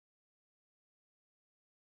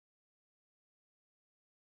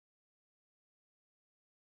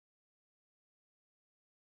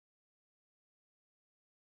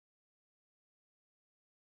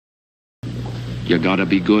You gotta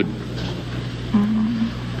be good.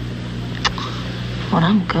 When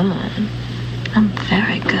I'm good, I'm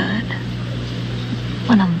very good.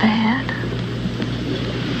 When I'm bad,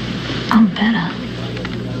 I'm better.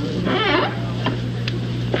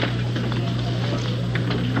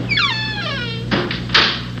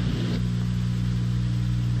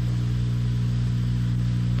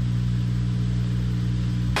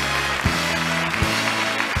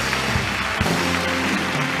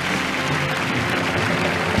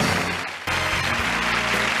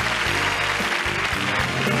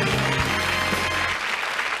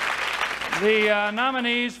 The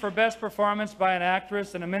nominees for Best Performance by an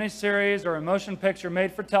Actress in a Miniseries or a Motion Picture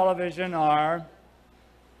Made for Television are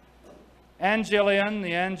Jillian,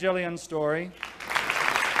 The Jillian Story.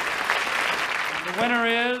 The winner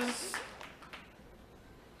is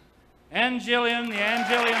Jillian, The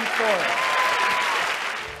Jillian Story.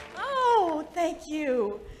 Oh, thank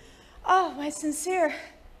you. Oh, my sincere,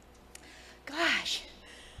 gosh,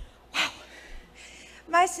 wow.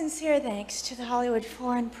 My sincere thanks to the Hollywood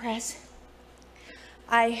Foreign Press.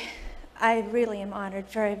 I really am honored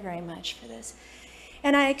very, very much for this.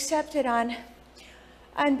 And I accept it on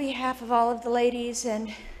behalf of all of the ladies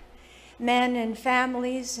and men and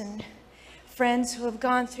families and friends who have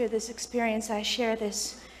gone through this experience. I share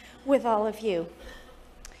this with all of you.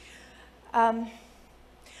 I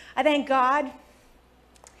thank God,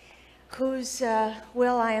 whose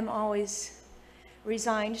will I am always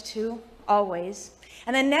resigned to, always.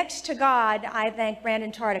 And then next to God, I thank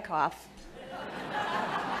Brandon Tartikoff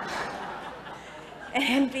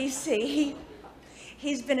and NBC.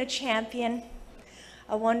 He's been a champion,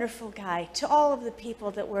 a wonderful guy. To all of the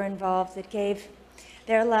people that were involved, that gave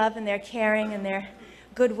their love and their caring and their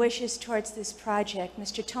good wishes towards this project,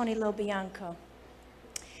 Mr. Tony Lobianco,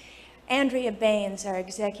 Andrea Baines, our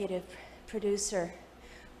executive producer,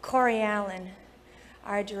 Corey Allen,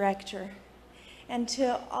 our director, and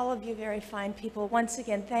to all of you very fine people, once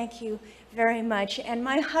again, thank you very much. And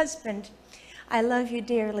my husband, I love you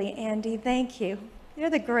dearly, Andy, thank you. You're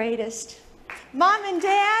the greatest. Mom and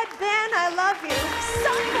Dad, Ben, I love you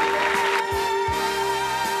so much.